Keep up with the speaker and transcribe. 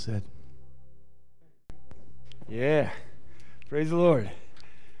Said. Yeah, praise the Lord.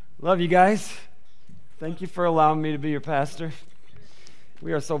 Love you guys. Thank you for allowing me to be your pastor.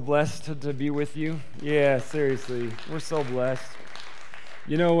 We are so blessed to be with you. Yeah, seriously, we're so blessed.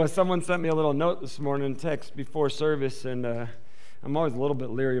 You know, someone sent me a little note this morning, text before service, and I'm always a little bit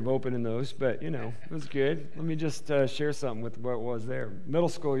leery of opening those, but you know, it was good. Let me just share something with what was there. Middle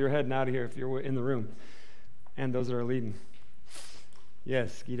school, you're heading out of here if you're in the room, and those that are leading.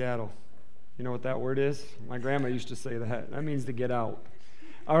 Yes, skedaddle. You know what that word is? My grandma used to say that. That means to get out.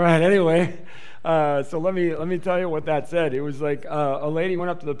 All right, anyway, so let me tell you what that said. It was like a lady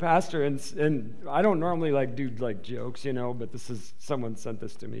went up to the pastor, and I don't normally do jokes, you know, but someone sent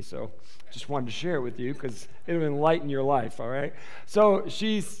this to me, so just wanted to share it with you because it'll enlighten your life, all right? So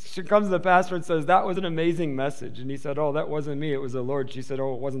she comes to the pastor and says, "That was an amazing message." And he said, "Oh, that wasn't me, it was the Lord." She said,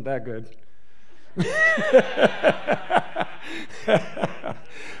 "Oh, it wasn't that good."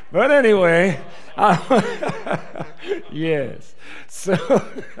 But anyway, yes. So,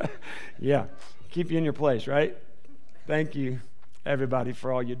 yeah, keep you in your place, right? Thank you, everybody,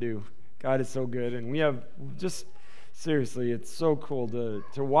 for all you do. God is so good, and we have just seriously, it's so cool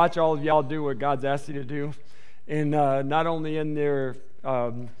to watch all of y'all do what God's asked you to do, and not only in their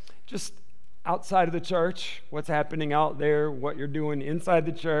just outside of the church, what's happening out there, what you're doing inside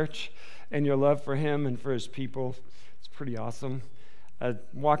the church, and your love for Him and for His people. It's pretty awesome.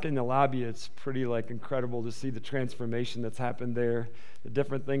 Walk in the lobby, it's pretty incredible to see the transformation that's happened there, the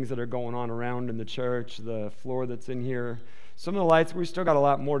different things that are going on around in the church, the floor that's in here. Some of the lights, we still got a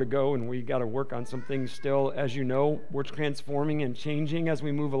lot more to go, and we got to work on some things still. As you know, we're transforming and changing as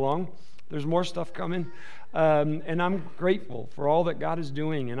we move along. There's more stuff coming, and I'm grateful for all that God is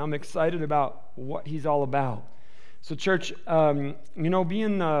doing, and I'm excited about what He's all about. So church, let me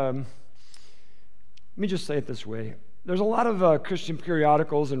just say it this way. There's a lot of Christian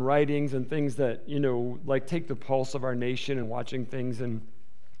periodicals and writings and things that, take the pulse of our nation and watching things, and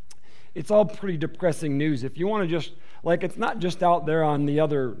it's all pretty depressing news. If you want to just, it's not just out there on the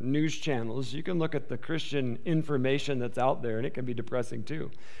other news channels. You can look at the Christian information that's out there, and it can be depressing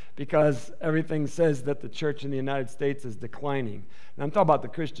too, because everything says that the church in the United States is declining. And I'm talking about the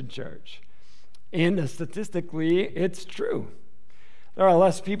Christian church. And statistically, it's true. There are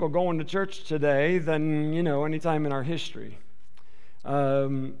less people going to church today than, any time in our history.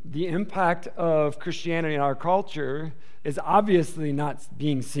 The impact of Christianity in our culture is obviously not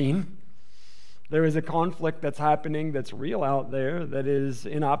being seen. There is a conflict that's happening that's real out there that is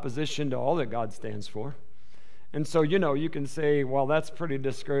in opposition to all that God stands for. And so, you can say, well, that's pretty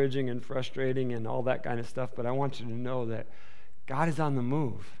discouraging and frustrating and all that kind of stuff, but I want you to know that God is on the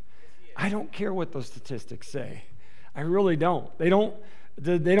move. I don't care what those statistics say. I really don't. They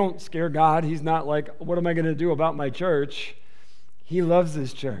don't scare God. He's not like, what am I going to do about my church? He loves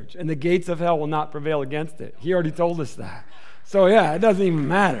His church, and the gates of hell will not prevail against it. He already told us that. So yeah, it doesn't even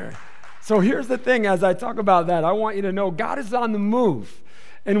matter. So here's the thing, as I talk about that, I want you to know God is on the move.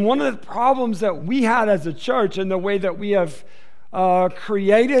 And one of the problems that we had as a church and the way that we have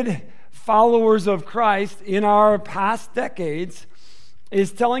created followers of Christ in our past decades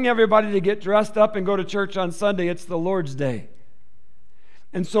is telling everybody to get dressed up and go to church on Sunday. It's the Lord's Day.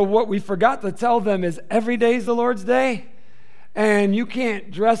 And so what we forgot to tell them is every day is the Lord's Day, and you can't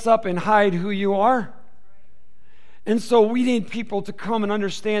dress up and hide who you are. And so we need people to come and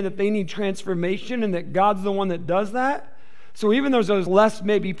understand that they need transformation and that God's the one that does that. So even though there's less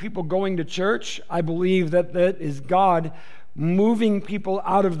maybe people going to church, I believe that is God moving people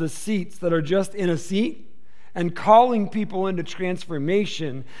out of the seats that are just in a seat and calling people into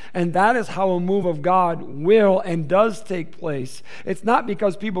transformation. And that is how a move of God will and does take place. It's not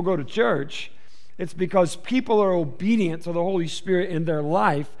because people go to church. It's because people are obedient to the Holy Spirit in their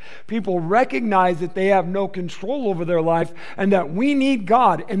life. People recognize that they have no control over their life and that we need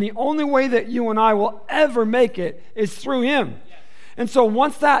God. And the only way that you and I will ever make it is through Him. And so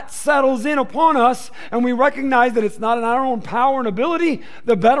once that settles in upon us and we recognize that it's not in our own power and ability,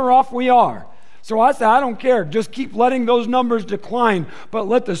 the better off we are. So I say, I don't care. Just keep letting those numbers decline, but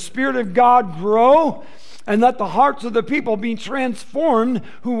let the Spirit of God grow and let the hearts of the people be transformed,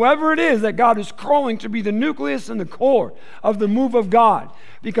 whoever it is that God is calling to be the nucleus and the core of the move of God.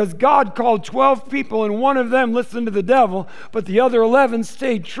 Because God called 12 people and one of them listened to the devil, but the other 11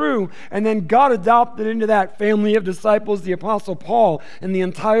 stayed true. And then God adopted into that family of disciples the Apostle Paul, and the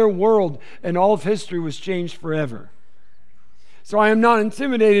entire world and all of history was changed forever. So I am not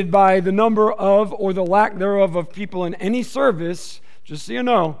intimidated by the number of or the lack thereof of people in any service. Just so you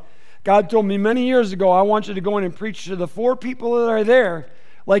know, God told me many years ago, I want you to go in and preach to the 4 people that are there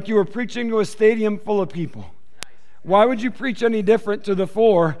like you were preaching to a stadium full of people. Why would you preach any different to the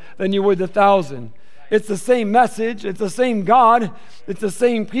 4 than you would the 1,000? It's the same message. It's the same God. It's the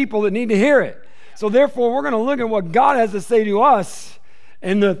same people that need to hear it. So therefore, we're going to look at what God has to say to us.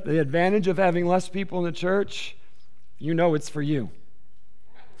 And the advantage of having less people in the church, you know it's for you.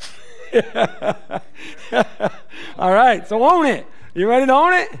 All right, so own it. You ready to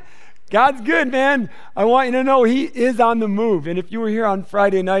own it? God's good, man. I want you to know He is on the move. And if you were here on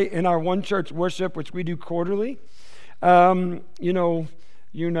Friday night in our One Church worship, which we do quarterly, you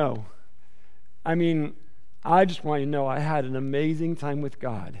know. I mean, I just want you to know I had an amazing time with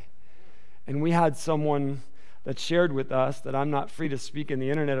God. And we had someone that shared with us that I'm not free to speak in the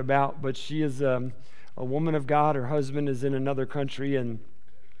internet about, but she is a woman of God. Her husband is in another country, and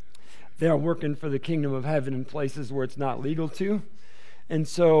they are working for the kingdom of heaven in places where it's not legal to. And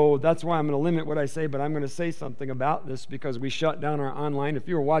so that's why I'm going to limit what I say, but I'm going to say something about this because we shut down our online. If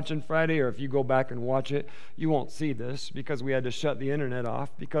you were watching Friday or if you go back and watch it, you won't see this because we had to shut the internet off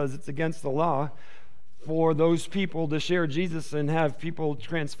because it's against the law for those people to share Jesus and have people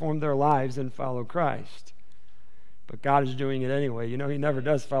transform their lives and follow Christ. But God is doing it anyway. You know, He never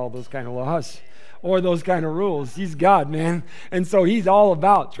does follow those kind of laws or those kind of rules. He's God, man. And so He's all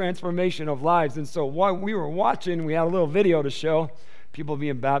about transformation of lives. And so while we were watching, we had a little video to show. People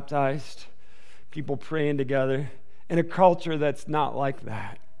being baptized, people praying together in a culture that's not like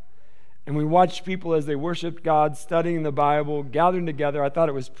that. And we watched people as they worshiped God, studying the Bible, gathering together. I thought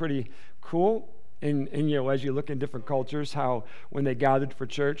it was pretty cool. And as you look in different cultures, how when they gathered for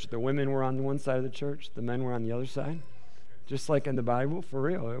church, the women were on one side of the church, the men were on the other side. Just like in the Bible, for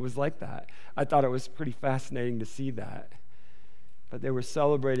real. It was like that. I thought it was pretty fascinating to see that. But they were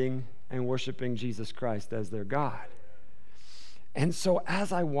celebrating and worshiping Jesus Christ as their God. And so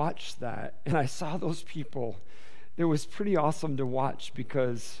as I watched that and I saw those people, it was pretty awesome to watch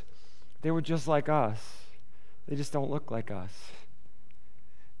because they were just like us. They just don't look like us.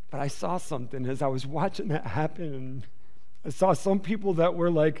 But I saw something as I was watching that happen, and I saw some people that were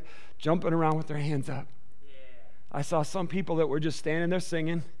like jumping around with their hands up. Yeah. I saw some people that were just standing there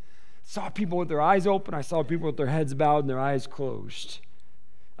singing. Saw people with their eyes open. I saw people with their heads bowed and their eyes closed.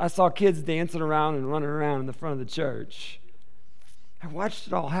 I saw kids dancing around and running around in the front of the church. I watched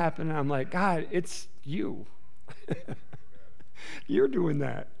it all happen, and I'm like, God, it's you. You're doing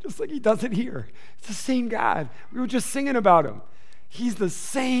that, just like He does it here. It's the same God. We were just singing about Him. He's the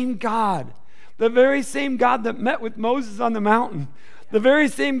same God, the very same God that met with Moses on the mountain, the very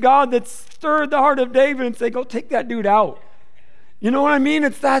same God that stirred the heart of David and said, go take that dude out. You know what I mean?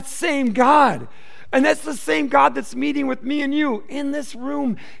 It's that same God. And that's the same God that's meeting with me and you in this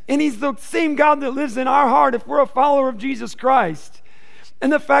room. And He's the same God that lives in our heart if we're a follower of Jesus Christ.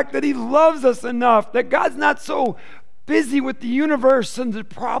 And the fact that He loves us enough, that God's not so busy with the universe and the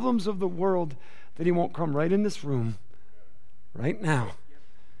problems of the world that He won't come right in this room right now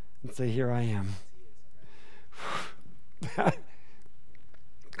and say, here I am.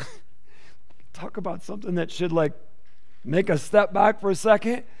 Talk about something that should like make us step back for a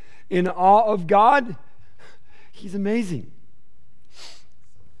second in awe of God. He's amazing.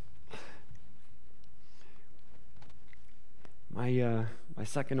 My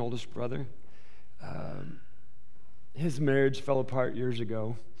second oldest brother, his marriage fell apart years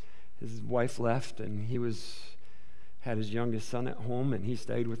ago. His wife left, and he had his youngest son at home, and he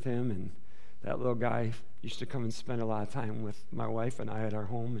stayed with him. And that little guy used to come and spend a lot of time with my wife and I at our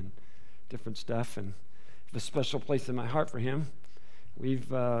home and different stuff. And I have a special place in my heart for him.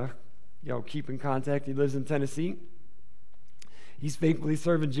 We've keep in contact. He lives in Tennessee. He's faithfully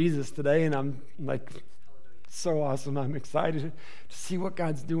serving Jesus today, and I'm like, so awesome. I'm excited to see what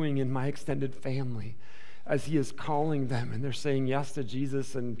God's doing in my extended family as He is calling them and they're saying yes to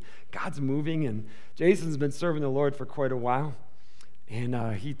Jesus, and God's moving. And Jason's been serving the Lord for quite a while, and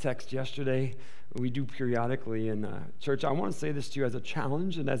he texted yesterday. We do periodically in church. I want to say this to you as a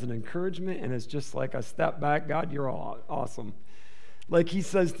challenge and as an encouragement and as just like a step back. God, you're all awesome. Like he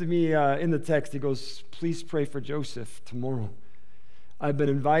says to me in the text, he goes, please pray for Joseph tomorrow. I've been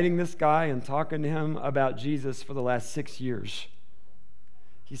inviting this guy and talking to him about Jesus for the last 6 years.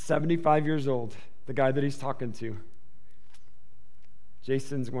 He's 75 years old, the guy that he's talking to.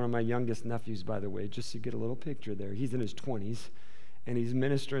 Jason's one of my youngest nephews, by the way, just so you get a little picture there. He's in his 20s, and he's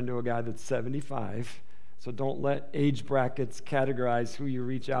ministering to a guy that's 75. So don't let age brackets categorize who you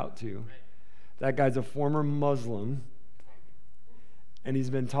reach out to. That guy's a former Muslim, and he's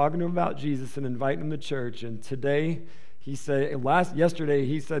been talking to him about Jesus and inviting him to church. And today, yesterday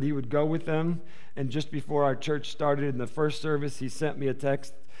he said he would go with them, and just before our church started in the first service, he sent me a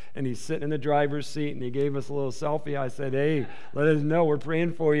text and he's sitting in the driver's seat, and he gave us a little selfie. I said, hey, let us know, we're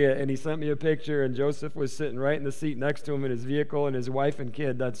praying for you. And he sent me a picture, and Joseph was sitting right in the seat next to him in his vehicle, and his wife and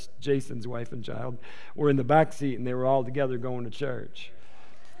kid, that's Jason's wife and child, were in the back seat, and they were all together going to church.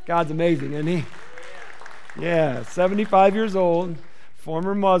 God's amazing, isn't he? Yeah, 75 years old,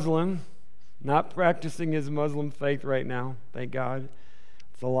 former Muslim, not practicing his Muslim faith right now, thank God.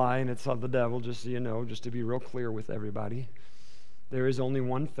 It's a lie and it's of the devil, just so you know, just to be real clear with everybody. There is only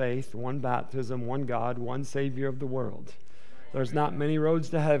one faith, one baptism, one God, one Savior of the world. There's not many roads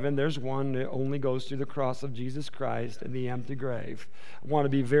to heaven. There's one that only goes through the cross of Jesus Christ and the empty grave. I want to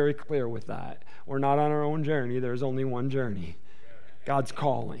be very clear with that. We're not on our own journey. There's only one journey. God's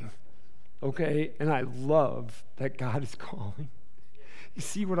calling. Okay? And I love that God is calling. You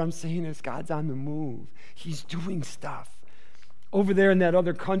see what I'm saying is God's on the move. He's doing stuff. Over there in that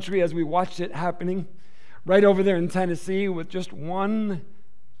other country, as we watched it happening, right over there in Tennessee with just one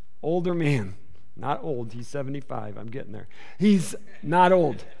older man. Not old, he's 75, I'm getting there. He's not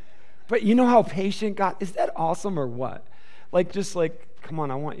old. But you know how patient God, is that awesome or what? Just like, come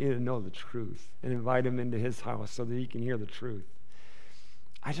on, I want you to know the truth and invite him into his house so that he can hear the truth.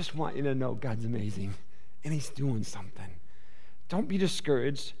 I just want you to know God's amazing and he's doing something. Don't be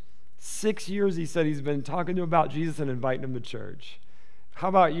discouraged. 6 years, he said, he's been talking to him about Jesus and inviting him to church. How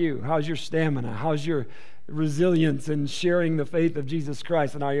about you? How's your stamina? How's your resilience in sharing the faith of Jesus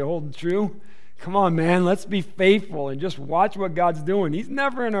Christ? And are you holding true? Come on, man, let's be faithful and just watch what God's doing. He's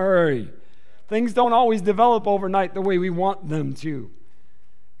never in a hurry. Things don't always develop overnight the way we want them to.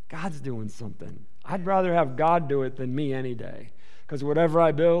 God's doing something. I'd rather have God do it than me any day, because whatever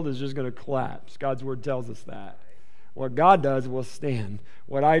I build is just going to collapse. God's word tells us that. What God does will stand.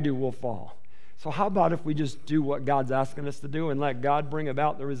 What I do will fall. So how about if we just do what God's asking us to do and let God bring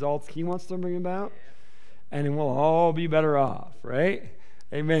about the results he wants to bring about? And then we'll all be better off, right?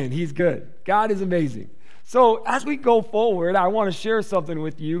 Amen. He's good. God is amazing. So as we go forward, I want to share something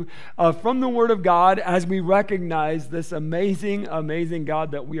with you from the Word of God as we recognize this amazing, amazing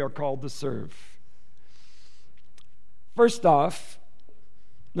God that we are called to serve. First off,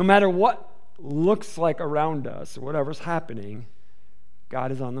 no matter what looks like around us, or whatever's happening,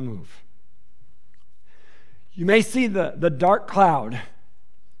 God is on the move. You may see the dark cloud.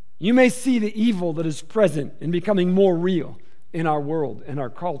 You may see the evil that is present and becoming more real in our world, in our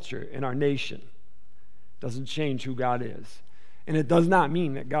culture, in our nation. Doesn't change who God is. And it does not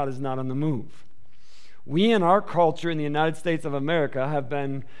mean that God is not on the move. We in our culture in the United States of America have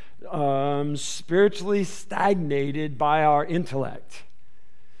been spiritually stagnated by our intellect.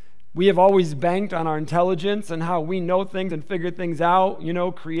 We have always banked on our intelligence and how we know things and figure things out,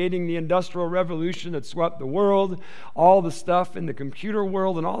 creating the Industrial Revolution that swept the world, all the stuff in the computer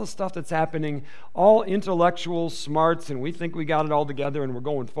world and all the stuff that's happening, all intellectual smarts, and we think we got it all together and we're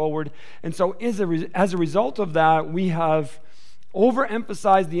going forward. And so as a result of that, we have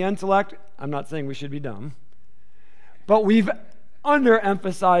overemphasized the intellect. I'm not saying we should be dumb, but we've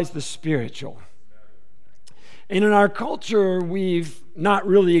underemphasized the spiritual. And in our culture, we've not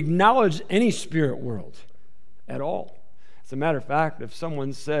really acknowledged any spirit world at all. As a matter of fact, if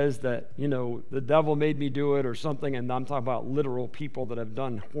someone says that, the devil made me do it or something, and I'm talking about literal people that have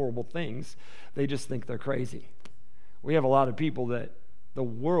done horrible things, they just think they're crazy. We have a lot of people that the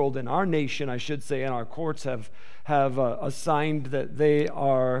world, in our nation, I should say, in our courts have assigned that they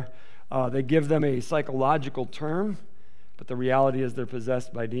give them a psychological term, but the reality is they're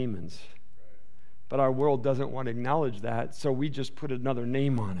possessed by demons. But our world doesn't want to acknowledge that, so we just put another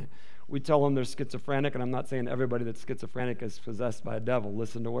name on it. We tell them they're schizophrenic, and I'm not saying everybody that's schizophrenic is possessed by a devil.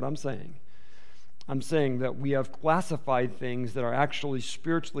 Listen to what I'm saying. I'm saying that we have classified things that are actually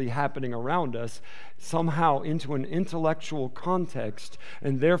spiritually happening around us somehow into an intellectual context,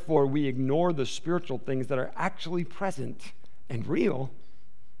 and therefore we ignore the spiritual things that are actually present and real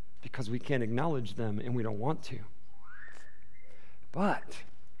because we can't acknowledge them and we don't want to. But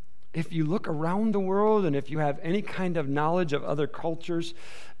if you look around the world and if you have any kind of knowledge of other cultures,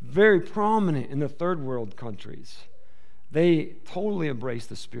 very prominent in the third world countries, they totally embrace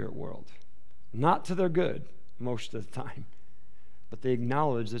the spirit world. Not to their good most of the time, but they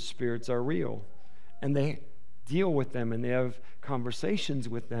acknowledge that spirits are real and they deal with them and they have conversations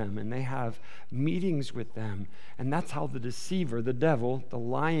with them and they have meetings with them. And that's how the deceiver, the devil, the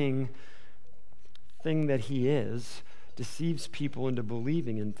lying thing that he is, deceives people into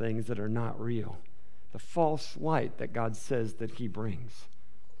believing in things that are not real. The false light that God says that he brings.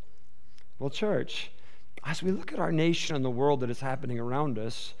 Well, church, as we look at our nation and the world that is happening around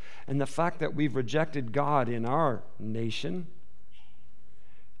us, and the fact that we've rejected God in our nation,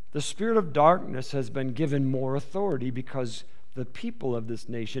 the spirit of darkness has been given more authority because the people of this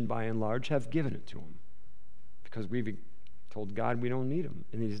nation, by and large, have given it to him because we've told God we don't need him,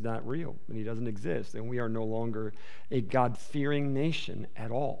 and he's not real, and he doesn't exist, and we are no longer a God-fearing nation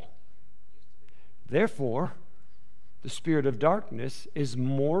at all. Therefore, the spirit of darkness is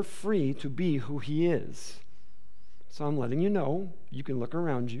more free to be who he is. So I'm letting you know, you can look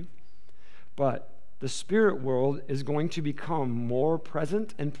around you, but the spirit world is going to become more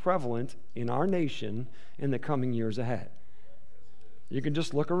present and prevalent in our nation in the coming years ahead. You can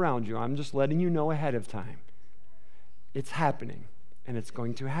just look around you. I'm just letting you know ahead of time. It's happening, and it's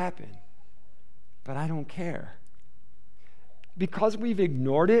going to happen. But I don't care. Because we've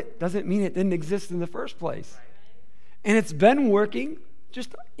ignored it doesn't mean it didn't exist in the first place. And it's been working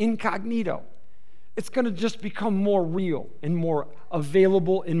just incognito. It's going to just become more real and more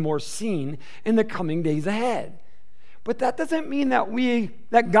available and more seen in the coming days ahead. But that doesn't mean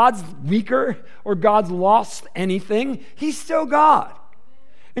that God's weaker or God's lost anything. He's still God.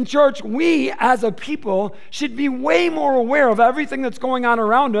 In church, we as a people should be way more aware of everything that's going on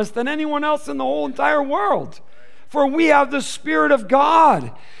around us than anyone else in the whole entire world. For we have the Spirit of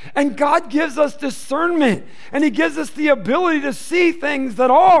God, and God gives us discernment, and he gives us the ability to see things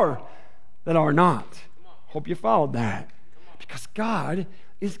that are not. Hope you followed that. Because God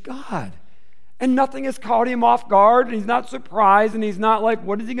is God. And nothing has caught him off guard, and he's not surprised, and he's not like,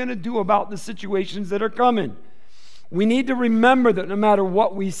 what is he going to do about the situations that are coming? We need to remember that no matter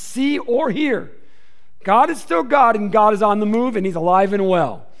what we see or hear, God is still God, and God is on the move, and he's alive and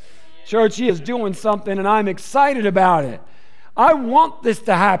well. Church, he is doing something, and I'm excited about it. I want this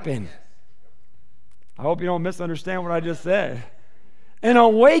to happen. I hope you don't misunderstand what I just said. An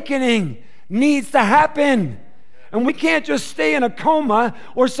awakening needs to happen. And we can't just stay in a coma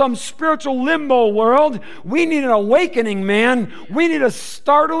or some spiritual limbo world. We need an awakening, man. We need a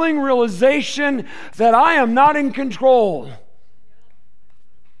startling realization that I am not in control.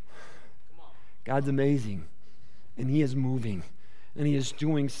 God's amazing, and he is moving, and he is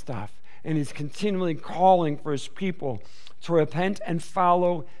doing stuff, and he's continually calling for his people to repent and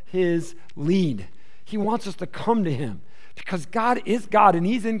follow his lead. He wants us to come to him. Because God is God, and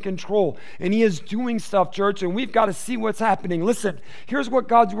he's in control, and he is doing stuff, church, and we've got to see what's happening. Listen, here's what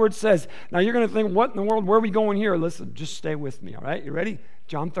God's word says. Now you're going to think, what in the world, where are we going here? Listen, just stay with me, all right? You ready?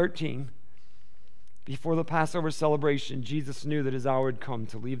 John 13. Before the Passover celebration, Jesus knew that his hour had come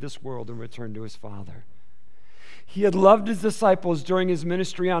to leave this world and return to his Father. He had loved his disciples during his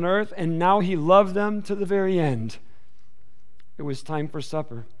ministry on earth, and now he loved them to the very end. It was time for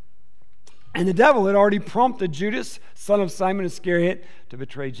supper. And the devil had already prompted Judas, son of Simon Iscariot, to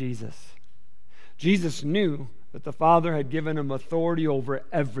betray Jesus. Jesus knew that the Father had given him authority over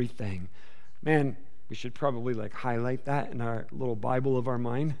everything. Man, we should probably highlight that in our little Bible of our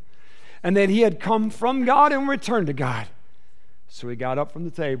mind. And that he had come from God and returned to God. So he got up from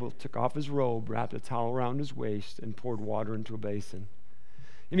the table, took off his robe, wrapped a towel around his waist, and poured water into a basin.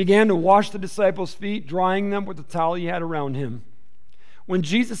 He began to wash the disciples' feet, drying them with the towel he had around him. When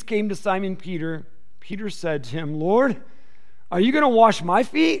Jesus came to Simon Peter, Peter said to him, Lord, are you going to wash my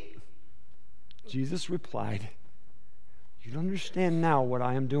feet? Jesus replied, you don't understand now what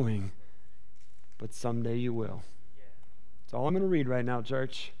I am doing, but someday you will. That's all I'm going to read right now,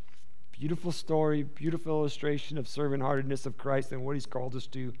 church. Beautiful story, beautiful illustration of servant-heartedness of Christ and what he's called us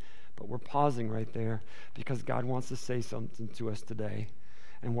to. But we're pausing right there because God wants to say something to us today.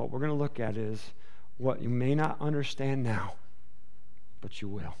 And what we're going to look at is what you may not understand now, but you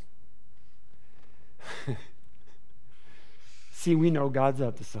will. See, we know God's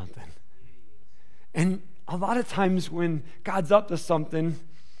up to something. And a lot of times when God's up to something,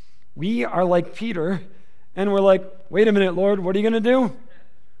 we are like Peter, and we're like, wait a minute, Lord, what are you going to do?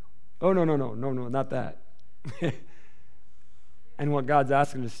 Oh, no, not that. And what God's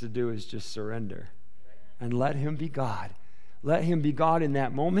asking us to do is just surrender and let him be God. Let him be God in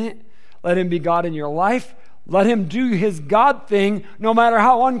that moment. Let him be God in your life. Let him do his God thing no matter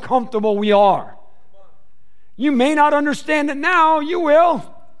how uncomfortable we are. You may not understand it now. You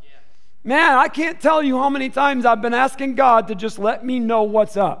will. Man, I can't tell you how many times I've been asking God to just let me know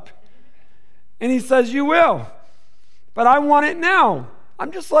what's up. And he says, you will. But I want it now.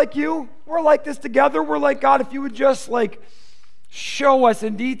 I'm just like you. We're like this together. We're like, God, if you would just show us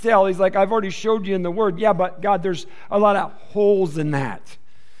in detail. He's like, I've already showed you in the word. Yeah, but God, there's a lot of holes in that.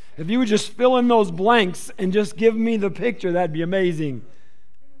 If you would just fill in those blanks and just give me the picture, that'd be amazing.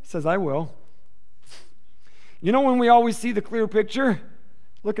 He says, I will. You know when we always see the clear picture?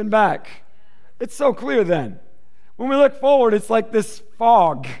 Looking back. It's so clear then. When we look forward, it's like this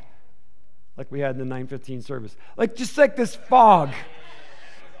fog. Like we had in the 9:15 service. Just like this fog.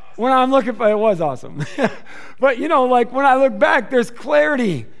 when I'm looking for it was awesome. But like when I look back, there's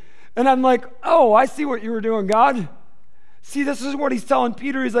clarity. And I'm like, oh, I see what you were doing, God. See, this is what he's telling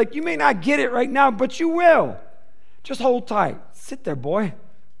Peter. He's like, you may not get it right now, but you will. Just hold tight. Sit there, boy.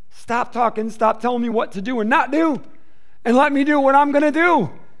 Stop talking. Stop telling me what to do and not do. And let me do what I'm going to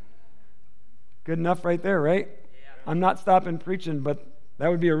do. Good enough right there, right? Yeah. I'm not stopping preaching, but that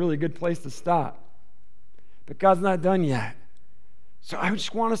would be a really good place to stop. But God's not done yet. So I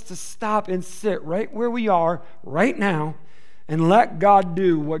just want us to stop and sit right where we are right now and let God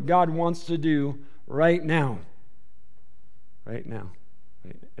do what God wants to do right now. Right now.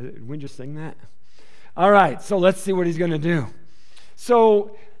 Did we just sing that? All right, so let's see what he's going to do.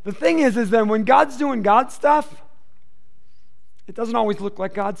 So the thing is then when God's doing God stuff, it doesn't always look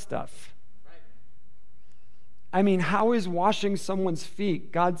like God stuff. I mean, how is washing someone's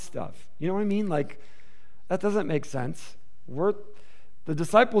feet God stuff? You know what I mean? Like, that doesn't make sense. The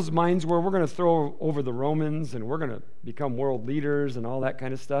disciples' minds were, we're going to throw over the Romans and we're going to become world leaders and all that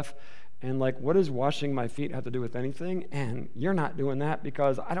kind of stuff. And like, what does washing my feet have to do with anything? And you're not doing that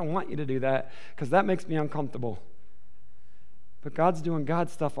because I don't want you to do that because that makes me uncomfortable. But God's doing God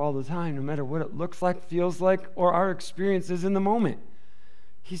stuff all the time, no matter what it looks like, feels like, or our experiences in the moment.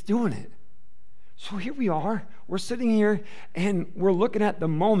 He's doing it. So here we are, we're sitting here and we're looking at the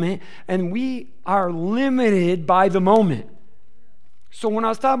moment and we are limited by the moment. So when I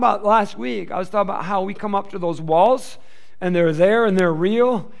was talking about last week, I was talking about how we come up to those walls and they're there and they're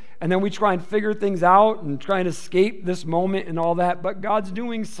real and then we try and figure things out and try and escape this moment and all that, but God's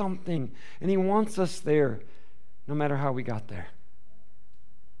doing something and he wants us there no matter how we got there.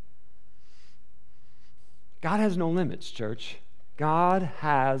 God has no limits, church. God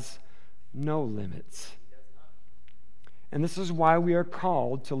has no limits. And this is why we are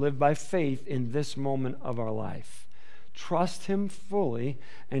called to live by faith in this moment of our life. Trust him fully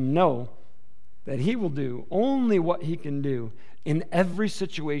and know that he will do only what he can do in every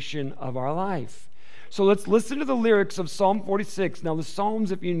situation of our life. So let's listen to the lyrics of Psalm 46. Now the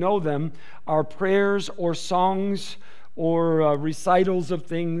Psalms, if you know them, are prayers or songs or recitals of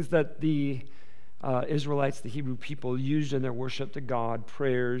things that the Israelites, the Hebrew people, used in their worship to God,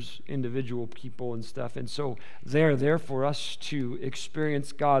 prayers, individual people and stuff. And so they're there for us to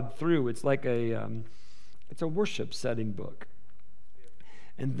experience God through. It's like it's a worship setting book.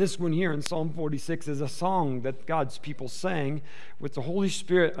 And this one here in Psalm 46 is a song that God's people sang with the Holy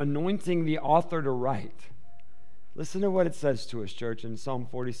Spirit anointing the author to write. Listen to what it says to us, church, in Psalm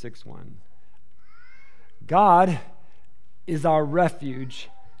 46:1. God is our refuge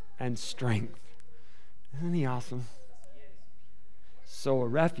and strength. Isn't he awesome? So a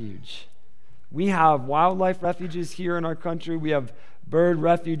refuge. We have wildlife refuges here in our country. We have bird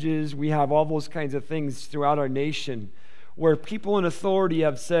refuges. We have all those kinds of things throughout our nation where people in authority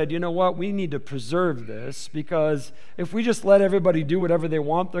have said, you know what, we need to preserve this because if we just let everybody do whatever they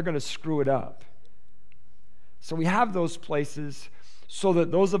want, they're going to screw it up. So we have those places so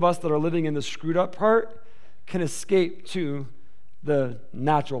that those of us that are living in the screwed up part can escape to the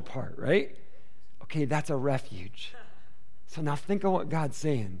natural part, right? Okay, that's a refuge. So now think of what God's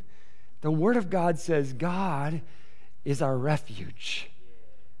saying. The Word of God says God is our refuge.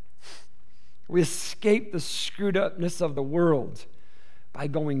 We escape the screwed upness of the world by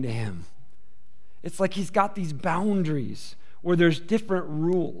going to him. It's like he's got these boundaries where there's different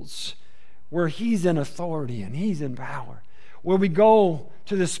rules, where he's in authority and he's in power, where we go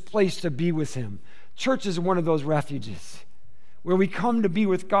to this place to be with him. Church is one of those refuges where we come to be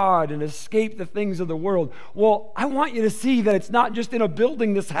with God and escape the things of the world. Well, I want you to see that it's not just in a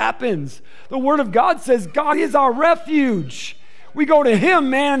building this happens. The Word of God says God is our refuge. We go to him,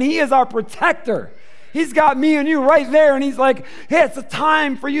 man. He is our protector. He's got me and you right there, and he's like, hey, it's a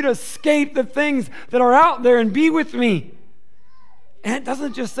time for you to escape the things that are out there and be with me. And it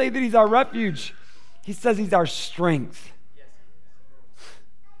doesn't just say that he's our refuge. He says he's our strength.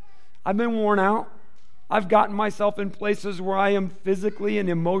 I've been worn out. I've gotten myself in places where I am physically and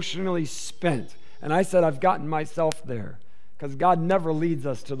emotionally spent. And I said I've gotten myself there because God never leads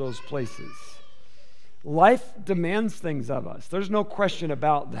us to those places. Life demands things of us. There's no question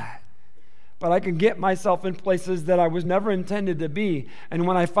about that. But I can get myself in places that I was never intended to be. And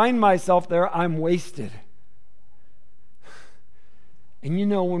when I find myself there, I'm wasted. And you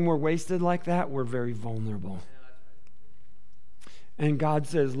know, when we're wasted like that, we're very vulnerable. And God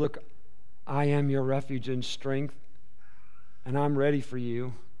says, look, I am your refuge and strength, and I'm ready for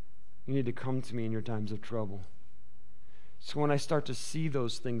you. You need to come to me in your times of trouble. So when I start to see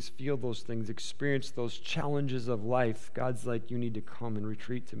those things, feel those things, experience those challenges of life, God's like, you need to come and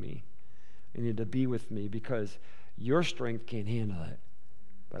retreat to me. You need to be with me because your strength can't handle it,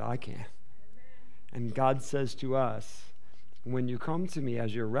 but but I can. And God says to us, when you come to me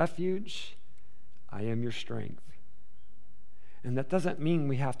as your refuge, I am your strength. And that doesn't mean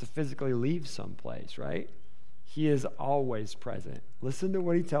we have to physically leave someplace, right? He is always present. Listen to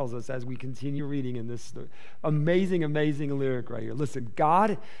what he tells us as we continue reading in this amazing, amazing lyric right here. Listen,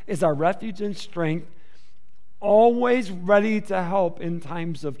 God is our refuge and strength, always ready to help in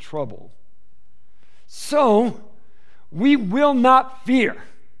times of trouble. So, we will not fear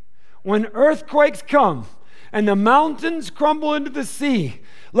when earthquakes come and the mountains crumble into the sea.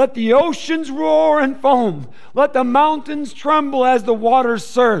 Let the oceans roar and foam. Let the mountains tremble as the waters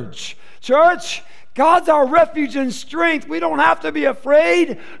surge. Church, God's our refuge and strength. We don't have to be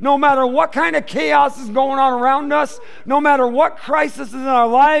afraid no matter what kind of chaos is going on around us, no matter what crisis is in our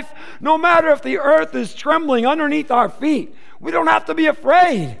life, no matter if the earth is trembling underneath our feet. We don't have to be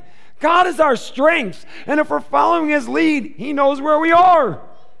afraid. God is our strength. And if we're following his lead, he knows where we are.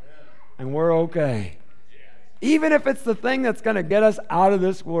 And we're okay. Even if it's the thing that's going to get us out of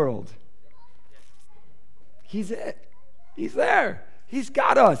this world. He's it. He's there. He's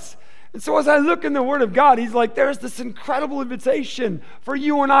got us. And so as I look in the Word of God, he's like, there's this incredible invitation for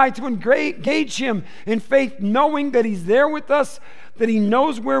you and I to engage him in faith, knowing that he's there with us, that he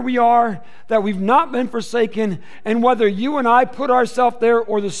knows where we are, that we've not been forsaken, and whether you and I put ourselves there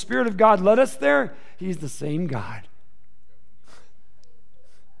or the Spirit of God led us there, he's the same God.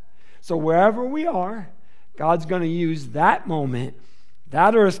 So wherever we are, God's going to use that moment,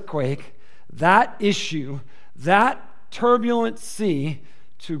 that earthquake, that issue, that turbulent sea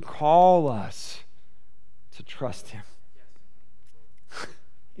to call us to trust him.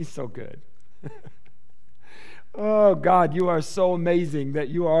 He's so good. Oh, God, you are so amazing that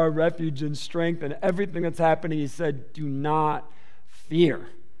you are a refuge and strength, and everything that's happening, he said, do not fear.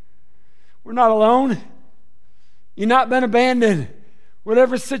 We're not alone. You've not been abandoned.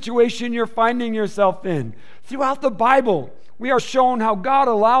 Whatever situation you're finding yourself in. Throughout the Bible, we are shown how God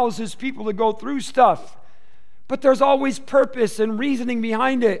allows his people to go through stuff. But there's always purpose and reasoning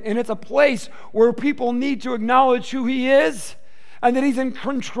behind it. And it's a place where people need to acknowledge who he is and that he's in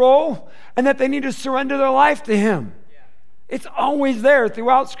control and that they need to surrender their life to him. Yeah. It's always there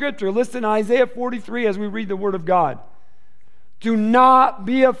throughout Scripture. Listen to Isaiah 43 as we read the Word of God. Do not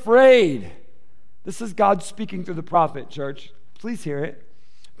be afraid. This is God speaking through the prophet, church. Please hear it.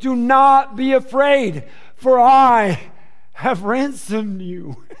 Do not be afraid, for I have ransomed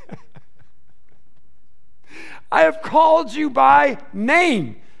you. I have called you by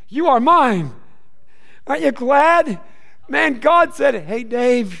name. You are mine. Aren't you glad? Man, God said, hey,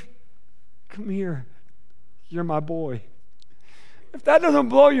 Dave, come here. You're my boy. If that doesn't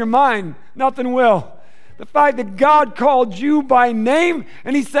blow your mind, nothing will. The fact that God called you by name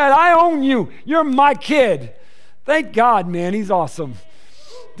and he said, I own you. You're my kid. Thank God, man. He's awesome.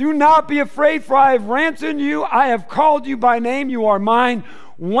 Do not be afraid, for I have ransomed you. I have called you by name. You are mine.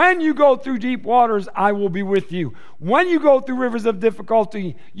 When you go through deep waters, I will be with you. When you go through rivers of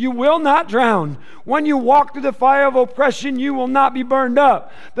difficulty, you will not drown. When you walk through the fire of oppression, you will not be burned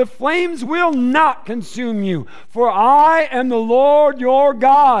up. The flames will not consume you. For I am the Lord your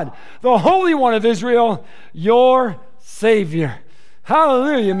God, the Holy One of Israel, your Savior.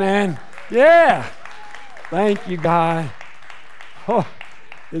 Hallelujah, man. Yeah. Thank you, God. Oh,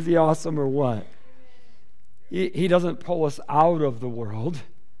 is he awesome or what? He doesn't pull us out of the world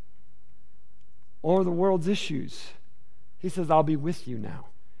or the world's issues. He says, I'll be with you now.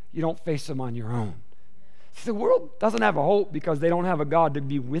 You don't face them on your own. See, the world doesn't have a hope because they don't have a God to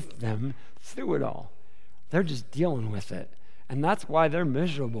be with them through it all. They're just dealing with it. And that's why they're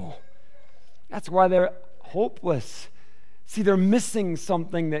miserable. That's why they're hopeless. See, they're missing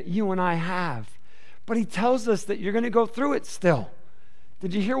something that you and I have. But he tells us that you're going to go through it still.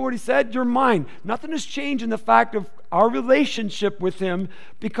 Did you hear what he said? You're mine. Nothing has changed in the fact of our relationship with him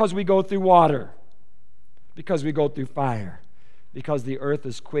because we go through water, because we go through fire, because the earth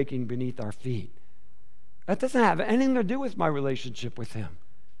is quaking beneath our feet. That doesn't have anything to do with my relationship with him.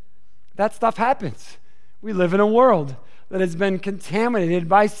 That stuff happens. We live in a world that has been contaminated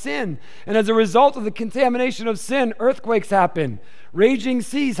by sin. And as a result of the contamination of sin, earthquakes happen. Raging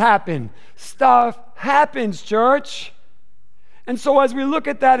seas happen. Stuff happens, church. And so as we look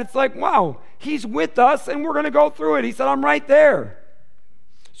at that, it's like, wow, he's with us and we're going to go through it. He said, I'm right there.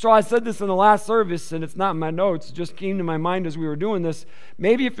 So I said this in the last service, and it's not in my notes. It just came to my mind as we were doing this.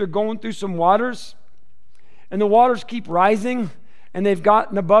 Maybe if you're going through some waters and the waters keep rising and they've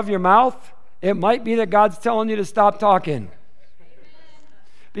gotten above your mouth, it might be that God's telling you to stop talking.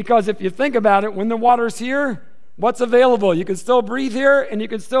 Because if you think about it, when the water's here, what's available? You can still breathe here and you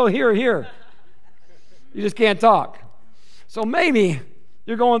can still hear here. You just can't talk. So maybe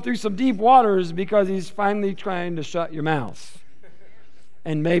you're going through some deep waters because he's finally trying to shut your mouth.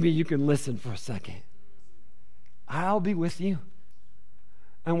 And maybe you can listen for a second. I'll be with you.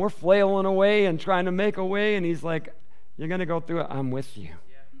 And we're flailing away and trying to make a way, and he's like, you're going to go through it. I'm with you.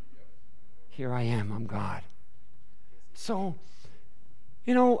 Here I am. I'm God. So,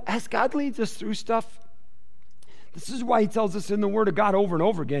 as God leads us through stuff, this is why he tells us in the Word of God over and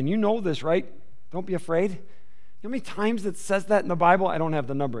over again. You know this, right? Don't be afraid. You know how many times it says that in the Bible? I don't have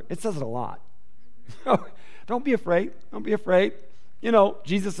the number. It says it a lot. Don't be afraid. Don't be afraid.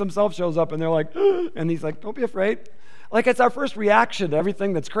 Jesus himself shows up and they're like, and he's like, don't be afraid. Like it's our first reaction to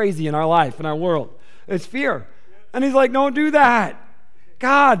everything that's crazy in our life, in our world. It's fear. And he's like, don't do that.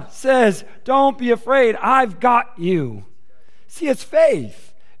 God says, don't be afraid. I've got you. See, it's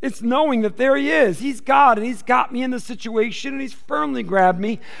faith. It's knowing that there he is. He's God, and he's got me in the situation, and he's firmly grabbed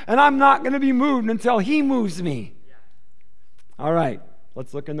me, and I'm not going to be moved until he moves me. All right,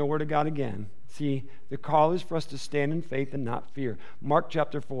 let's look in the Word of God again. See, the call is for us to stand in faith and not fear. Mark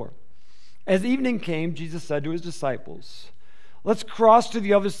chapter 4. As evening came, Jesus said to his disciples, let's cross to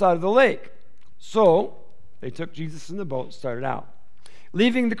the other side of the lake. So they took Jesus in the boat and started out,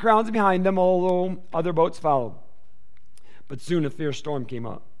 leaving the crowds behind them, although other boats followed. But soon a fierce storm came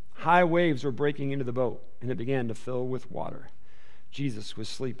up. High waves were breaking into the boat, and it began to fill with water. Jesus was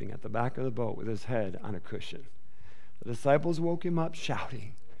sleeping at the back of the boat with his head on a cushion. The disciples woke him up,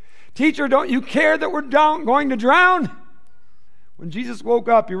 shouting, Teacher, don't you care that we're going to drown? When Jesus woke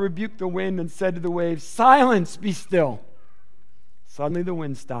up, he rebuked the wind and said to the waves, Silence, be still. Suddenly the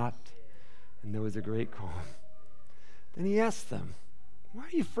wind stopped, and there was a great calm. Then he asked them, Why are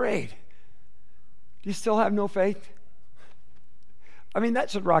you afraid? Do you still have no faith? I mean, that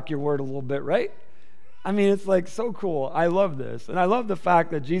should rock your word a little bit, right? I mean, it's like so cool. I love this. And I love the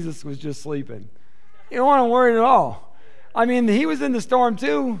fact that Jesus was just sleeping. You don't want to worry at all. I mean, he was in the storm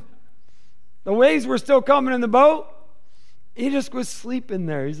too. The waves were still coming in the boat. He just was sleeping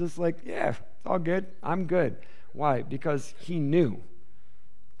there. He's just like, yeah, it's all good. I'm good. Why? Because he knew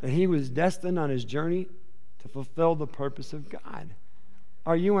that he was destined on his journey to fulfill the purpose of God.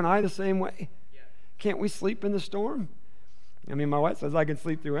 Are you and I the same way? Can't we sleep in the storm? I mean, my wife says I can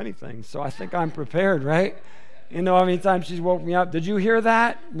sleep through anything, so I think I'm prepared, right? You know how many times she's woke me up? Did you hear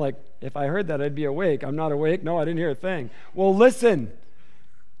that? Like, if I heard that, I'd be awake. I'm not awake. No, I didn't hear a thing. Well, listen.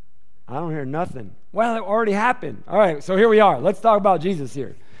 I don't hear nothing. Well, it already happened. All right, so here we are. Let's talk about Jesus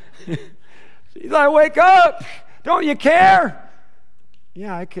here. She's like, wake up. Don't you care?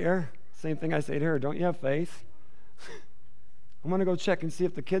 Yeah, I care. Same thing I say to her. Don't you have faith? I'm going to go check and see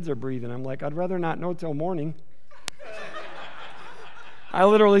if the kids are breathing. I'm like, I'd rather not know till morning. I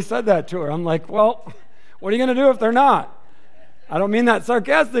literally said that to her. I'm like, well, what are you going to do if they're not? I don't mean that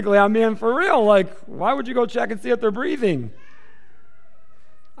sarcastically. I'm being for real. Like, why would you go check and see if they're breathing?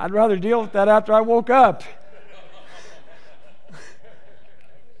 I'd rather deal with that after I woke up.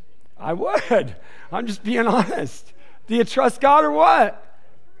 I would. I'm just being honest. Do you trust God or what?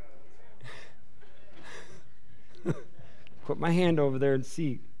 Put my hand over there and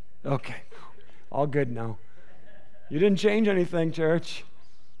see. Okay. All good now. You didn't change anything, church.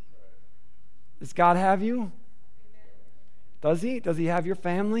 Does God have you? Does he? Does he have your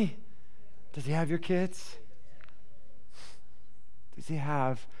family? Does he have your kids? Does he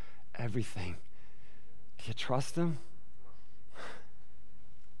have everything? Do you trust him?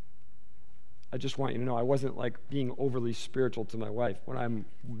 I just want you to know I wasn't like being overly spiritual to my wife. When I'm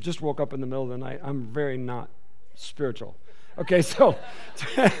just woke up in the middle of the night, I'm very not spiritual. Okay, so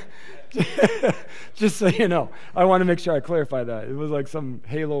just so you know, I want to make sure I clarify that. It was like some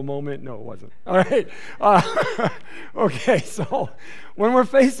halo moment. No, it wasn't. All right. Okay, so when we're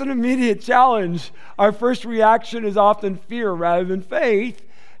faced an immediate challenge, our first reaction is often fear rather than faith.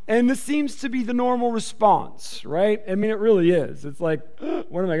 And this seems to be the normal response, right? I mean, it really is. It's like,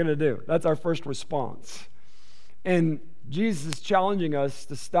 what am I going to do? That's our first response. And Jesus is challenging us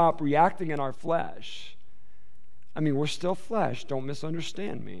to stop reacting in our flesh. I mean, we're still flesh. Don't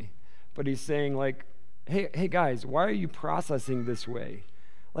misunderstand me. But he's saying, like, hey guys, why are you processing this way?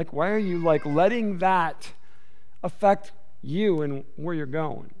 Like, why are you, like, letting that affect you and where you're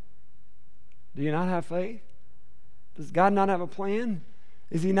going? Do you not have faith? Does God not have a plan?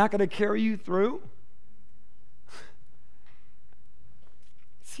 Is he not going to carry you through?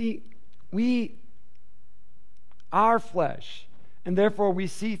 See, we are flesh, and therefore we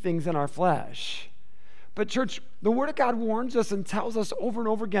see things in our flesh. But church, the Word of God warns us and tells us over and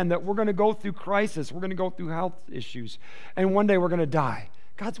over again that we're going to go through crisis, we're going to go through health issues, and one day we're going to die.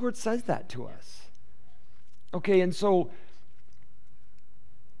 God's Word says that to us. Okay, and so,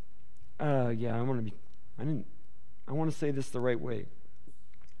 I want to say this the right way.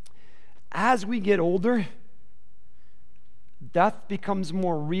 as we get older, death becomes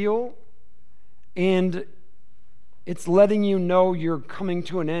more real, and it's letting you know you're coming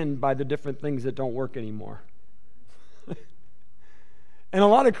to an end by the different things that don't work anymore. And a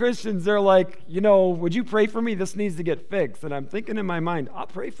lot of Christians, they're like, would you pray for me? This needs to get fixed. And I'm thinking in my mind, I'll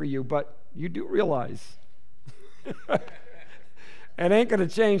pray for you, but you do realize it ain't going to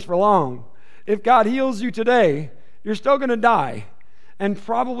change for long. If God heals you today, you're still going to die. And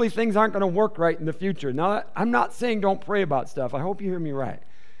probably things aren't going to work right in the future. Now, I'm not saying don't pray about stuff. I hope you hear me right.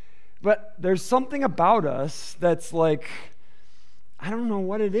 But there's something about us that's like, I don't know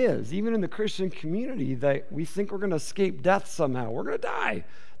what it is, even in the Christian community, that we think we're going to escape death somehow. We're going to die.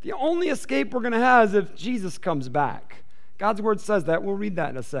 The only escape we're going to have is if Jesus comes back. God's word says that. We'll read that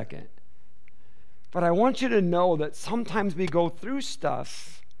in a second. But I want you to know that sometimes we go through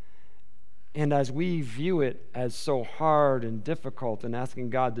stuff, and as we view it as so hard and difficult and asking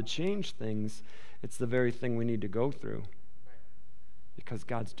God to change things, it's the very thing we need to go through because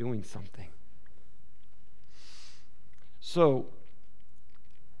God's doing something. So,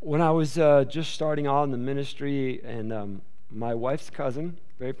 when I was just starting out in the ministry, and my wife's cousin,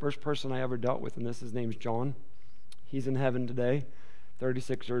 very first person I ever dealt with, and his name's John. He's in heaven today,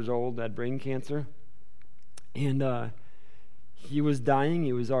 36 years old, had brain cancer. And he was dying.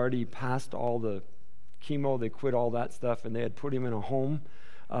 He was already past all the chemo. They quit all that stuff, and they had put him in a home.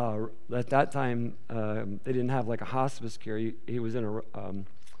 At that time, they didn't have like a hospice care. He was in a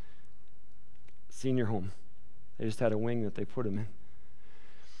senior home. They just had a wing that they put him in.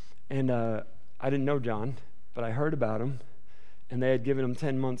 And I didn't know John, but I heard about him, and they had given him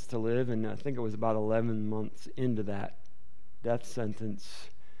 10 months to live, and I think it was about 11 months into that death sentence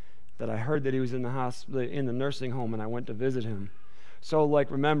that I heard that he was in the hospital, in the nursing home, and I went to visit him. So,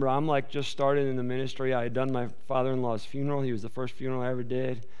 remember, I'm just starting in the ministry. I had done my father-in-law's funeral. He was the first funeral I ever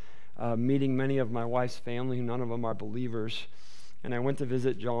did, meeting many of my wife's family, none of them are believers. And I went to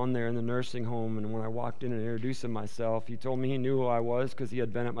visit John there in the nursing home, and when I walked in and introduced him myself, he told me he knew who I was because he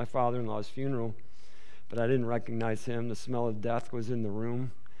had been at my father-in-law's funeral, but I didn't recognize him. The smell of death was in the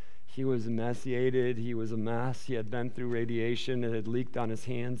room. He was emaciated. He was a mess. He had been through radiation. It had leaked on his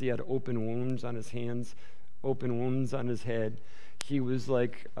hands. He had open wounds on his hands, open wounds on his head. He was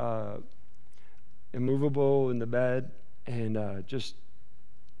immovable in the bed, and if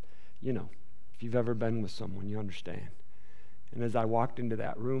you've ever been with someone, you understand. And as I walked into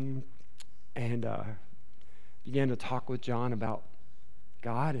that room and began to talk with John about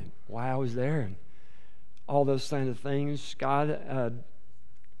God and why I was there and all those kinds of things, God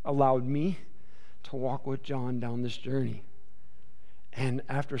allowed me to walk with John down this journey. And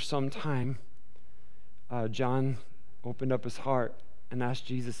after some time, John opened up his heart and asked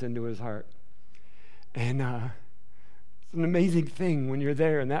Jesus into his heart. And it's an amazing thing when you're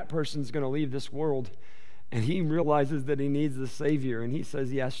there and that person's going to leave this world, and he realizes that he needs the Savior, and he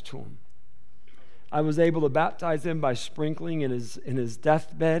says yes to him. I was able to baptize him by sprinkling in his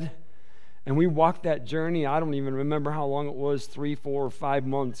deathbed, and we walked that journey. I don't even remember how long it was, 3, 4, or 5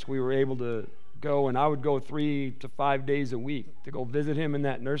 months we were able to go, and I would go 3 to 5 days a week to go visit him in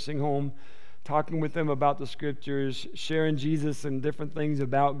that nursing home, talking with him about the scriptures, sharing Jesus and different things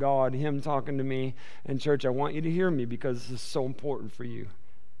about God, him talking to me. And church, I want you to hear me because this is so important for you,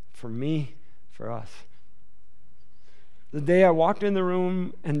 for me, for us. The day I walked in the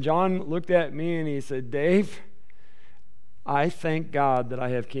room and John looked at me and he said, "Dave, I thank God that I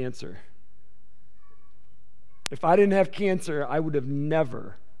have cancer. If I didn't have cancer, I would have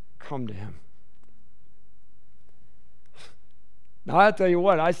never come to him." Now, I'll tell you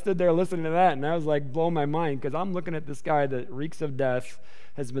what, I stood there listening to that, and I was blowing my mind, because I'm looking at this guy that reeks of death,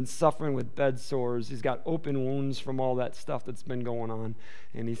 has been suffering with bed sores. He's got open wounds from all that stuff that's been going on.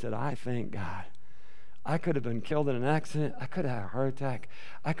 And he said, "I thank God. I could have been killed in an accident. I could have had a heart attack.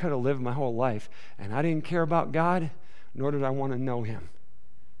 I could have lived my whole life, and I didn't care about God, nor did I want to know him.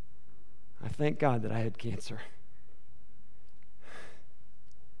 I thank God that I had cancer."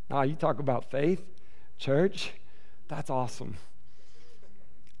 Now, you talk about faith, church, that's awesome.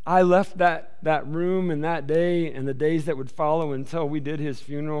 I left that room and that day and the days that would follow until we did his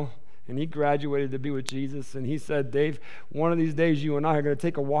funeral, and he graduated to be with Jesus. And he said, "Dave, one of these days you and I are going to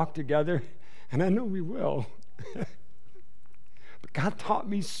take a walk together." And I know we will. But God taught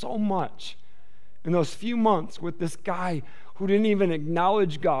me so much in those few months with this guy who didn't even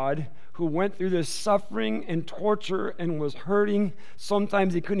acknowledge God, who went through this suffering and torture and was hurting.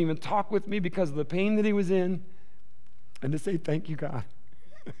 Sometimes he couldn't even talk with me because of the pain that he was in. And to say, "Thank you, God."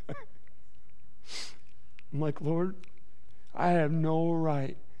 I'm like, "Lord, I have no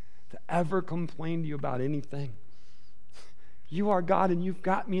right to ever complain to you about anything. You are God, and you've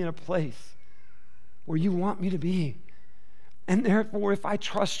got me in a place where you want me to be. And therefore, if I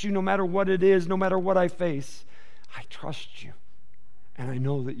trust you, no matter what it is, no matter what I face, I trust you. And I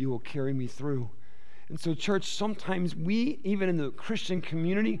know that you will carry me through. And so, church, sometimes we, even in the Christian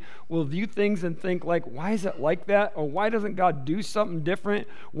community, will view things and think like, why is it like that? Or why doesn't God do something different?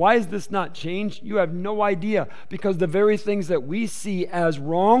 Why is this not changed? You have no idea, because the very things that we see as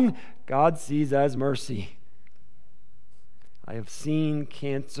wrong, God sees as mercy. I have seen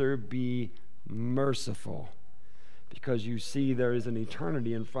cancer be merciful, because you see there is an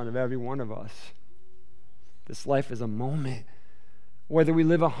eternity in front of every one of us. This life is a moment. Whether we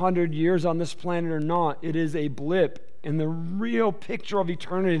live 100 years on this planet or not, it is a blip in the real picture of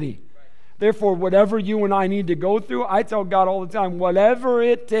eternity. Therefore, whatever you and I need to go through, I tell God all the time, whatever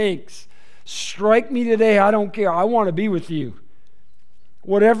it takes, strike me today, I don't care. I want to be with you.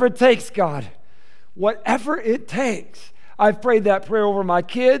 Whatever it takes, God. Whatever it takes. I've prayed that prayer over my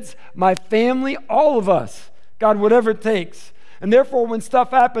kids, my family, all of us. God, whatever it takes. And therefore, when stuff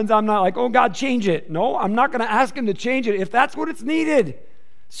happens, I'm not like, oh, God, change it. No, I'm not going to ask him to change it. If that's what it's needed,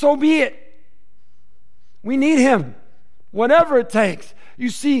 so be it. We need him, whatever it takes. You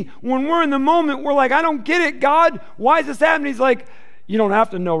see, when we're in the moment, we're like, I don't get it, God. Why is this happening? He's like, you don't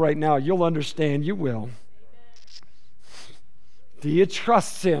have to know right now. You'll understand. You will. Do you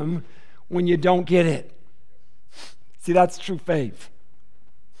trust him when you don't get it? See, that's true faith.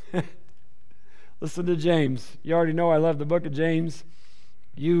 Listen to James. You already know I love the book of James.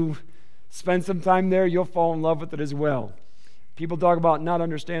 You spend some time there, you'll fall in love with it as well. People talk about not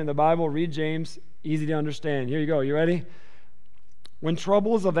understanding the Bible. Read James. Easy to understand. Here you go. You ready? When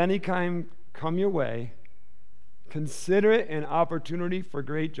troubles of any kind come your way, consider it an opportunity for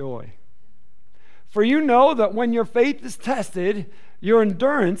great joy. For you know that when your faith is tested, your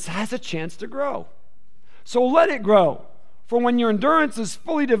endurance has a chance to grow. So let it grow. For when your endurance is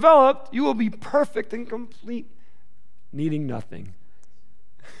fully developed, you will be perfect and complete, needing nothing.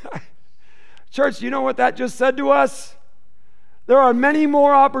 Church, you know what that just said to us? There are many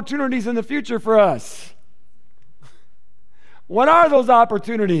more opportunities in the future for us. What are those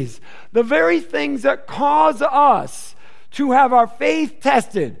opportunities? The very things that cause us to have our faith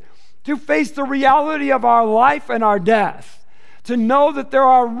tested, to face the reality of our life and our death. To know that there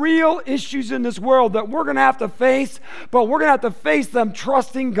are real issues in this world that we're going to have to face, but we're going to have to face them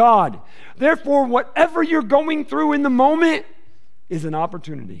trusting God. Therefore, whatever you're going through in the moment is an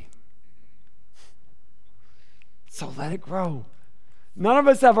opportunity. So let it grow. None of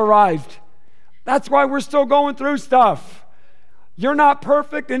us have arrived. That's why we're still going through stuff. You're not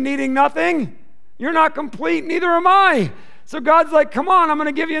perfect and needing nothing. You're not complete, neither am I. So God's like, come on, I'm going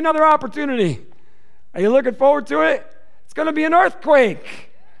to give you another opportunity. Are you looking forward to it? It's going to be an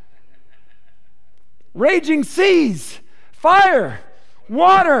earthquake, raging seas, fire,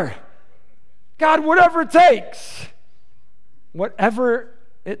 water. God, whatever it takes. Whatever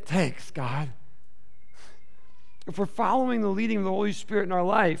it takes, God. If we're following the leading of the Holy Spirit in our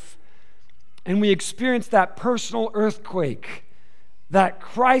life and we experience that personal earthquake, that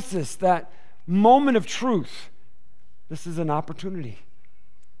crisis, that moment of truth, this is an opportunity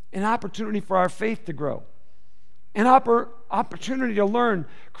for our faith to grow. An opportunity to learn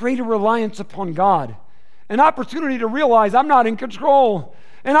greater reliance upon God. An opportunity to realize I'm not in control.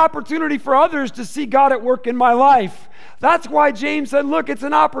 An opportunity for others to see God at work in my life. That's why James said, look, it's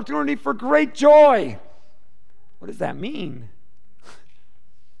an opportunity for great joy. What does that mean?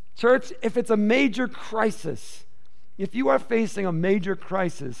 Church, if it's a major crisis, if you are facing a major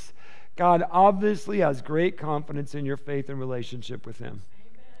crisis, God obviously has great confidence in your faith and relationship with him.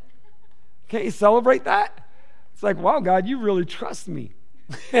 Can't you celebrate that? It's like, wow, God, you really trust me.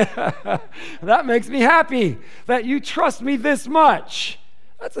 That makes me happy that you trust me this much.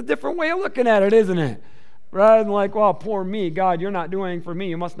 That's a different way of looking at it, isn't it? Rather than like, well, poor me, God, you're not doing anything for me.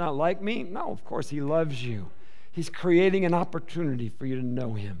 You must not like me. No, of course, he loves you. He's creating an opportunity for you to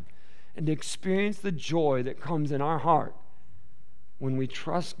know him and to experience the joy that comes in our heart when we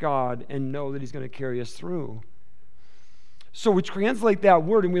trust God and know that he's going to carry us through. So we translate that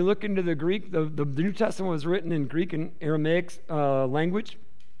word and we look into the Greek. The New Testament was written in Greek and Aramaic language.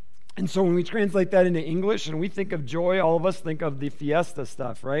 And so when we translate that into English and we think of joy, all of us think of the fiesta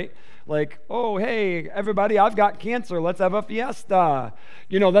stuff, right? Like, oh, hey, everybody, I've got cancer. Let's have a fiesta.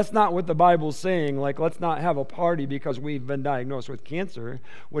 You know, that's not what the Bible's saying. Like, let's not have a party because we've been diagnosed with cancer.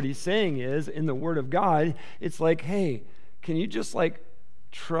 What he's saying is, in the Word of God, it's like, hey, can you just like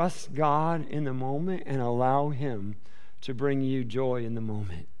trust God in the moment and allow him to bring you joy in the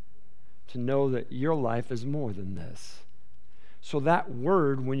moment, to know that your life is more than this. So that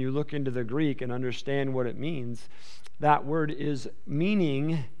word, when you look into the Greek and understand what it means, that word is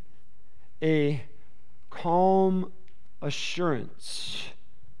meaning a calm assurance,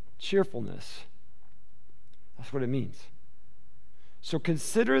 cheerfulness. That's what it means. So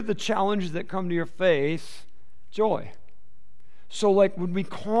consider the challenges that come to your faith joy. So like when we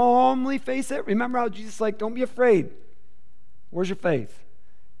calmly face it, remember how Jesus is like, don't be afraid. Where's your faith?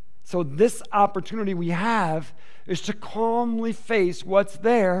 So this opportunity we have is to calmly face what's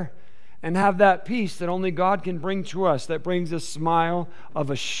there and have that peace that only God can bring to us, that brings a smile of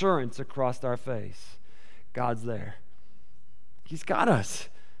assurance across our face. God's there. He's got us.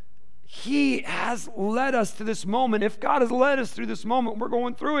 He has led us to this moment. If God has led us through this moment, we're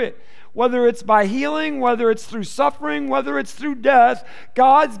going through it. Whether it's by healing, whether it's through suffering, whether it's through death,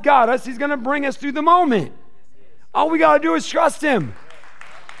 God's got us. He's going to bring us through the moment. All we got to do is trust Him.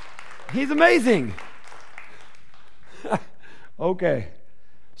 He's amazing. Okay.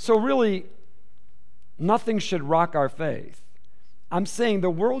 So really, nothing should rock our faith. I'm saying the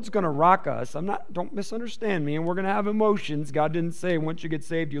world's going to rock us. Don't misunderstand me, and we're going to have emotions. God didn't say once you get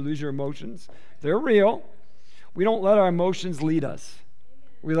saved, you lose your emotions. They're real. We don't let our emotions lead us.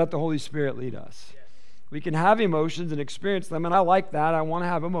 We let the Holy Spirit lead us. We can have emotions and experience them, and I like that. I want to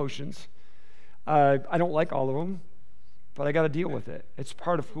have emotions. I don't like all of them, but I got to deal with it. It's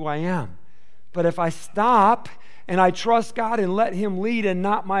part of who I am. But if I stop and I trust God and let Him lead and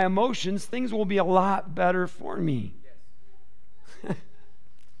not my emotions, things will be a lot better for me.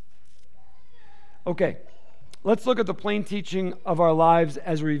 Okay, let's look at the plain teaching of our lives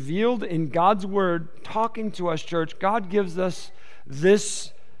as revealed in God's Word, talking to us, church. God gives us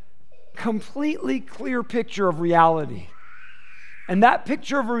this completely clear picture of reality. And that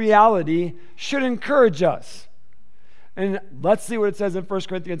picture of reality should encourage us. And let's see what it says in 1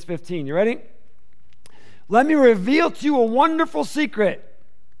 Corinthians 15. You ready? Let me reveal to you a wonderful secret.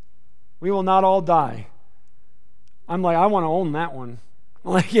 We will not all die. I'm like, I want to own that one.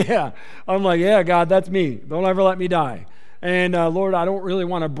 I'm like, yeah, God, that's me. Don't ever let me die. And Lord, I don't really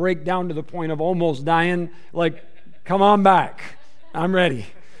want to break down to the point of almost dying. Like, come on back. I'm ready.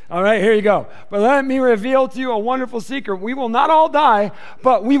 All right, here you go. But let me reveal to you a wonderful secret. We will not all die,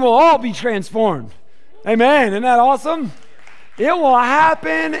 but we will all be transformed. Amen. Isn't that awesome? It will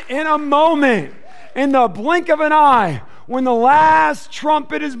happen in a moment, in the blink of an eye, when the last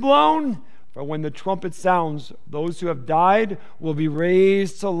trumpet is blown. For when the trumpet sounds, those who have died will be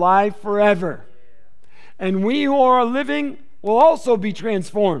raised to life forever. And we who are living will also be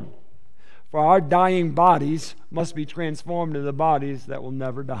transformed. For our dying bodies must be transformed into the bodies that will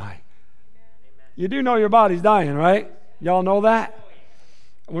never die. You do know your body's dying, right? Y'all know that?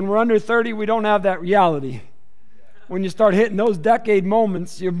 When we're under 30, we don't have that reality. When you start hitting those decade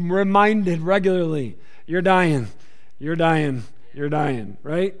moments, you're reminded regularly, you're dying, you're dying, you're dying,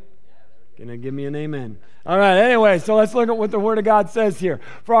 right? Can you give me an amen? All right, anyway, so let's look at what the Word of God says here.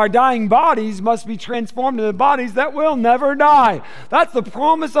 For our dying bodies must be transformed into bodies that will never die. That's the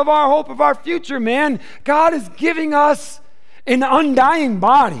promise of our hope of our future, man. God is giving us an undying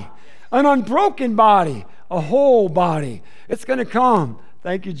body, an unbroken body, a whole body. It's going to come.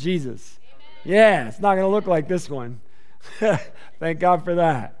 Thank you, Jesus. Yeah, it's not going to look like this one. Thank God for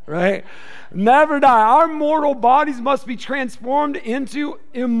that, right? Never die. Our mortal bodies must be transformed into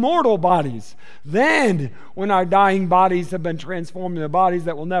immortal bodies. Then, when our dying bodies have been transformed into bodies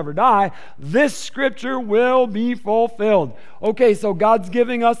that will never die, this scripture will be fulfilled. Okay, so God's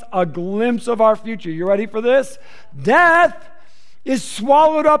giving us a glimpse of our future. You ready for this? Death is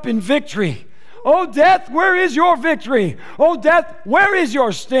swallowed up in victory. Oh, death, where is your victory? Oh, death, where is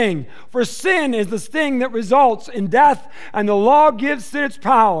your sting? For sin is the sting that results in death, and the law gives sin its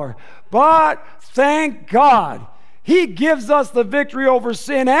power. But thank God, He gives us the victory over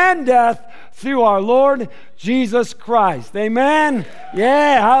sin and death through our Lord Jesus Christ. Amen?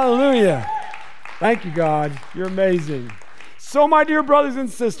 Yeah, hallelujah. Thank you, God. You're amazing. So, my dear brothers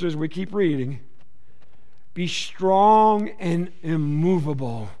and sisters, we keep reading. Be strong and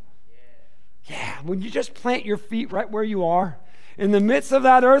immovable. Yeah, when you just plant your feet right where you are, in the midst of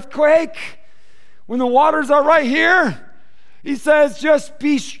that earthquake, when the waters are right here, He says, just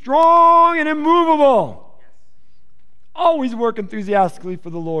be strong and immovable. Always work enthusiastically for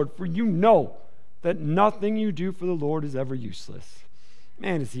the Lord, for you know that nothing you do for the Lord is ever useless.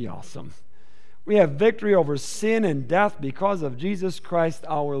 Man, is He awesome. We have victory over sin and death because of Jesus Christ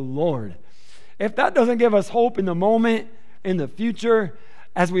our Lord. If that doesn't give us hope in the moment, in the future,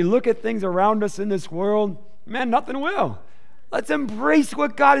 as we look at things around us in this world, man, nothing will. Let's embrace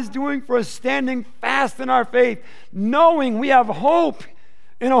what God is doing for us, standing fast in our faith, knowing we have hope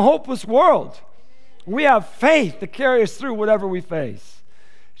in a hopeless world. We have faith to carry us through whatever we face.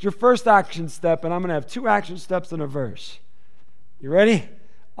 It's your first action step, and I'm going to have 2 action steps in a verse. You ready?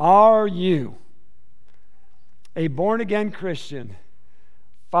 Are you a born-again Christian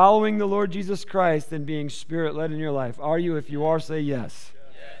following the Lord Jesus Christ and being Spirit-led in your life? Are you? If you are, say yes.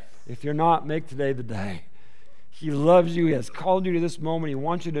 If you're not, make today the day. He loves you. He has called you to this moment. He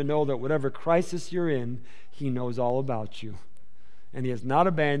wants you to know that whatever crisis you're in, He knows all about you. And He has not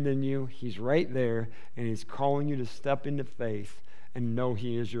abandoned you. He's right there, and He's calling you to step into faith and know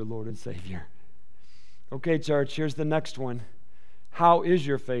He is your Lord and Savior. Okay, church, here's the next one. How is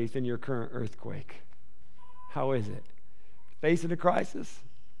your faith in your current earthquake? How is it? Facing a crisis?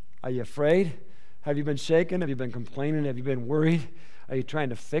 Are you afraid? Have you been shaken? Have you been complaining? Have you been worried? Are you trying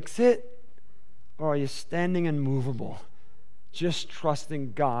to fix it? Or are you standing immovable, just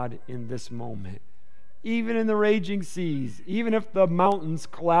trusting God in this moment? Even in the raging seas, even if the mountain's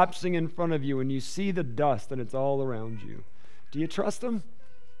collapsing in front of you and you see the dust and it's all around you, do you trust Him?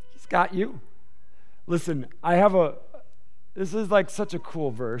 He's got you. Listen, this is like such a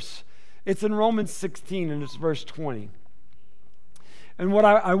cool verse. It's in Romans 16 and it's verse 20. And what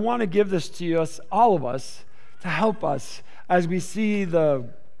I want to give this to us, all of us, to help us as we see the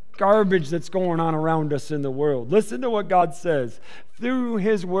garbage that's going on around us in the world. Listen to what God says through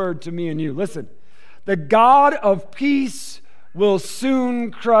His word to me and you. Listen, the God of peace will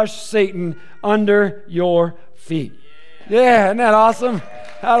soon crush Satan under your feet. Yeah, isn't that awesome?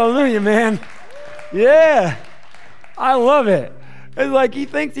 Hallelujah, man. Yeah, I love it. It's like he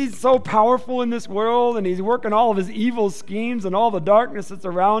thinks he's so powerful in this world and he's working all of his evil schemes and all the darkness that's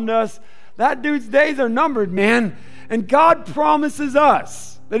around us. That dude's days are numbered, man. And God promises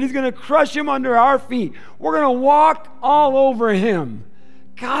us that He's going to crush him under our feet. We're going to walk all over him.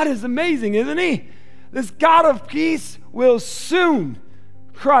 God is amazing, isn't He? This God of peace will soon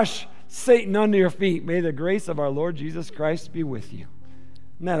crush Satan under your feet. May the grace of our Lord Jesus Christ be with you.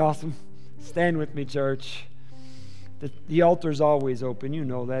 Isn't that awesome? Stand with me, church. The altar's always open. You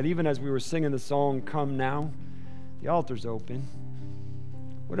know that. Even as we were singing the song, Come Now, the altar's open.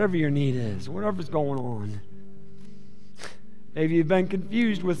 Whatever your need is, whatever's going on. Maybe you've been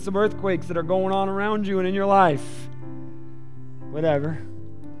confused with some earthquakes that are going on around you and in your life. Whatever.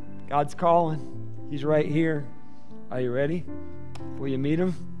 God's calling. He's right here. Are you ready? Will you meet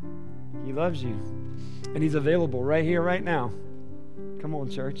Him? He loves you. And He's available right here, right now. Come on,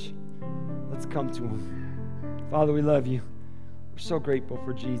 church. Let's come to Him. Father, we love You. We're so grateful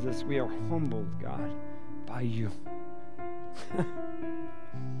for Jesus. We are humbled, God, by You.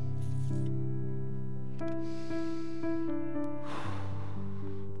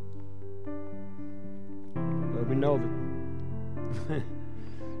 Lord, we know that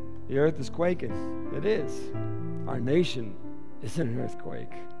the earth is quaking. It is. Our nation is in an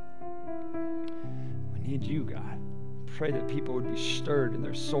earthquake. We need You, God. Pray that people would be stirred in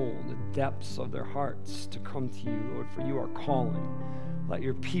their soul, in the depths of their hearts, to come to You, Lord, for You are calling. Let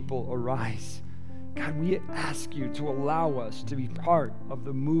Your people arise. God, we ask You to allow us to be part of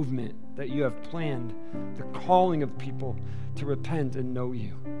the movement that You have planned, the calling of people to repent and know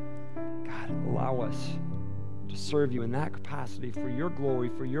You. God, allow us to serve You in that capacity for Your glory,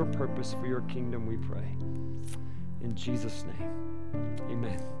 for Your purpose, for Your kingdom, we pray. In Jesus' name,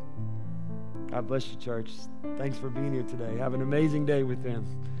 amen. God bless you, church. Thanks for being here today. Have an amazing day with Him.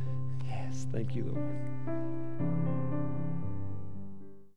 Yes, thank You, Lord.